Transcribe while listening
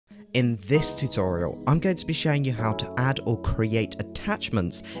In this tutorial, I'm going to be showing you how to add or create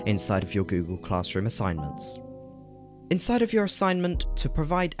attachments inside of your Google Classroom assignments. Inside of your assignment, to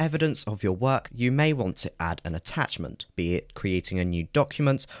provide evidence of your work, you may want to add an attachment, be it creating a new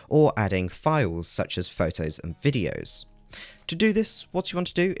document or adding files such as photos and videos. To do this, what you want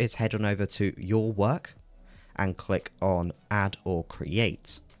to do is head on over to Your Work and click on Add or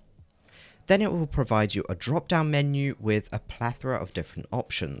Create. Then it will provide you a drop-down menu with a plethora of different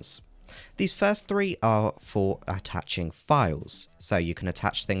options. These first three are for attaching files, so you can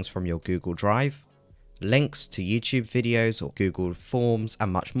attach things from your Google Drive, links to YouTube videos or Google Forms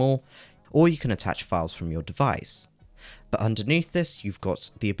and much more, or you can attach files from your device. But underneath this, you've got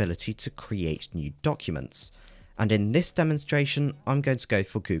the ability to create new documents, and in this demonstration, I'm going to go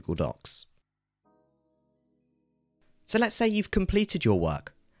for Google Docs. So let's say you've completed your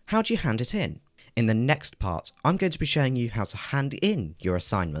work. How do you hand it in? In the next part, I'm going to be showing you how to hand in your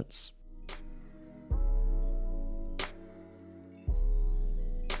assignments.